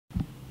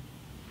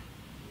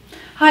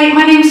Hi,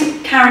 my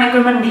name's Karen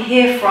Ingram. I'm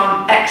here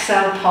from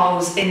EXEL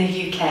Poles in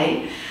the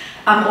UK.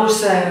 I'm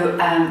also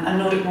a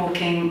Nordic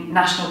walking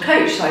national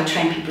coach, so I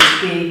train people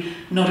to be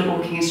Nordic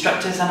walking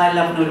instructors, and I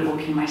love Nordic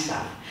walking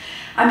myself.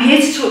 I'm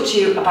here to talk to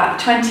you about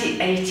the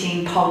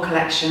 2018 pole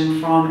collection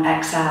from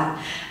EXEL,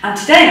 and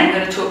today I'm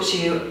going to talk to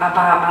you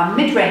about our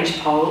mid-range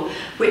pole,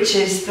 which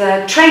is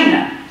the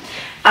trainer.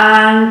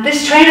 And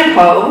this trainer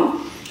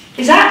pole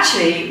is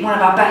actually one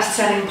of our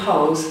best-selling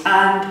poles,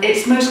 and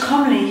it's most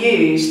commonly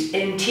used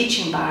in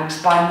teaching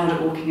bags by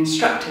Nordic walking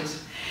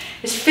instructors.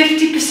 It's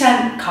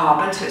 50%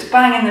 carbon, so it's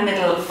bang in the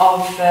middle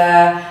of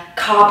the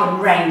carbon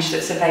range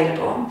that's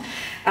available,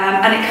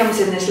 and it comes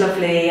in this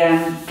lovely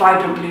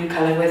vibrant blue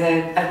colour with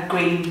a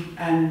green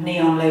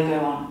neon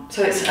logo on.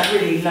 So it's a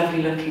really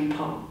lovely looking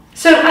pole.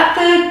 So at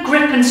the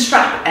grip and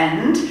strap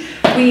end,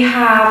 we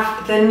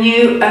have the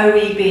new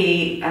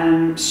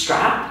OEB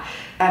strap,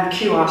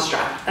 QR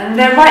strap, and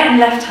they're right and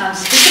left hand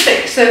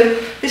specific. So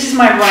this is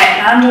my right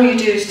hand. All you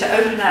do is to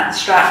open out the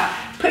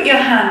strap, put your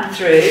hand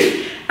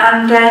through,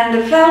 and then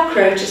the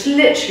Velcro just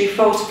literally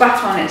folds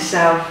back on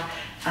itself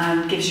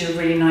and gives you a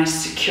really nice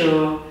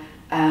secure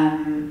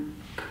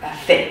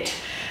fit.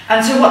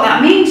 And so what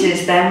that means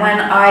is then when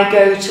I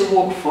go to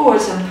walk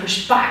forwards and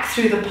push back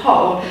through the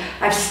pole,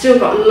 I've still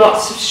got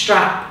lots of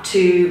strap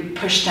to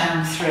push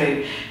down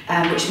through,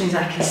 which means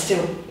I can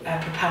still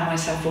propel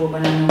myself forward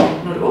when I'm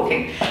not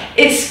walking.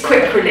 It's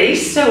quick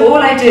release, so all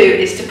I do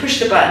is to push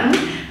the button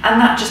and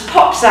that just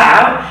pops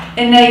out,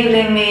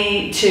 enabling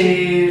me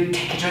to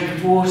take a drink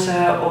of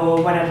water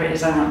or whatever it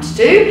is I want to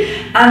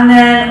do. And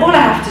then all I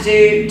have to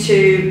do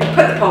to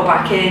put the pole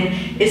back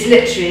in is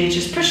literally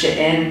just push it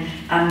in,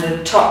 and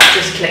the top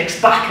just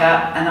clicks back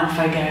up and off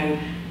I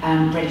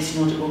go, ready to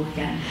Nordic walk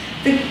again.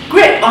 The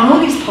grip on all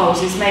these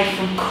poles is made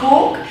from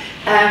cork,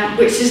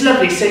 which is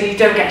lovely, so you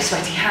don't get a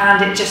sweaty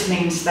hand. It just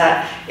means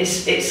that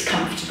it's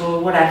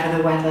comfortable whatever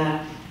the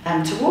weather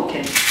to walk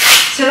in.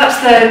 So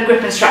that's the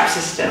grip and strap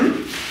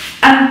system.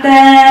 And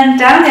then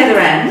down the other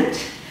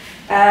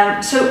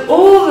end, so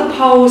all the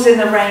poles in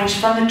the range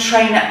from the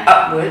trainer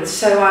upwards,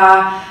 so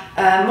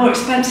our more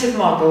expensive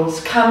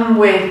models come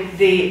with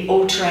the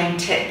all-terrain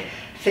tip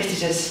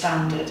fitted as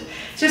standard.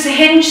 So it's a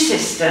hinge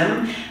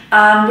system.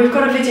 We've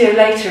got a video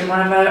later in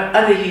one of our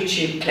other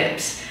YouTube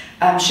clips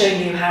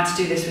showing you how to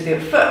do this with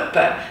your foot,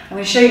 but I'm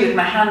going to show you with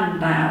my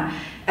hand now.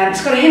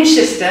 It's got a hinge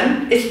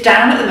system. It's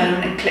down at the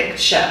moment and clicked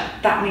shut.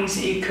 That means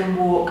that you can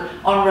walk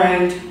on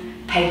road,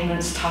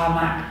 pavements,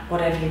 tarmac,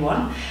 whatever you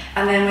want.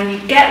 And then when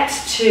you get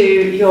to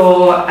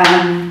your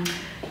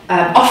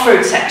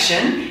off-road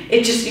section,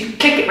 you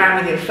click it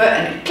around with your foot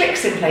and it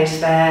clicks in place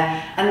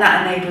there, and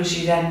that enables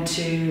you then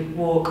to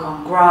walk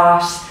on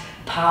grass,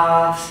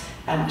 paths,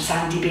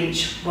 sandy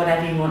beach,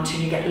 whatever you want to,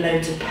 and you get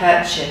loads of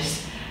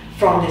purchase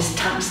from this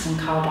tungsten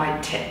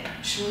carbide tip,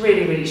 which is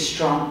really, really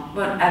strong,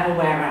 won't ever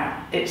wear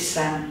out. It's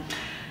a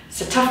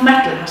tough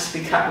metal, it has to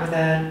be cut with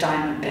a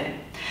diamond bit.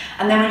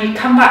 And then when you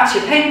come back to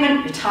your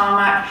pavement, your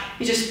tarmac,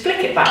 you just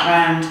flick it back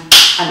round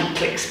and it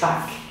clicks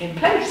back in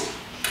place.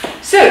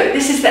 So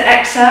this is the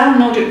EXEL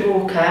Nordic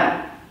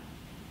Walker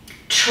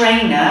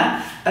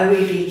Trainer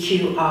OEB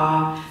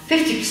QR,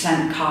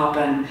 50%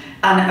 carbon,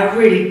 and a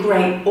really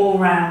great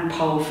all-round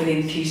pole for the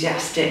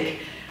enthusiastic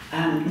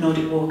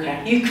Nordic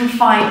walker. You can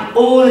find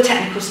all the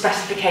technical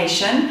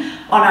specification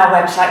on our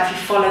website if you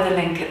follow the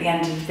link at the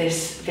end of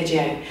this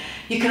video.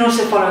 You can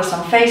also follow us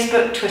on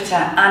Facebook, Twitter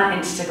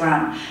and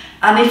Instagram.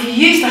 And if you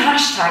use the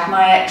hashtag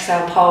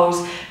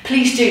MyEXELPoles,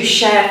 please do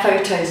share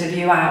photos of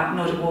you out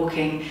Nordic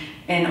walking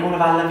in all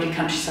of our lovely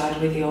countryside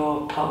with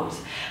your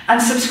poles.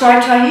 And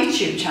subscribe to our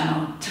YouTube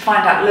channel to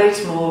find out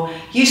loads more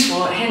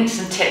useful hints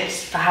and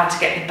tips for how to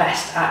get the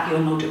best at your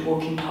Nordic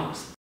walking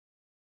poles.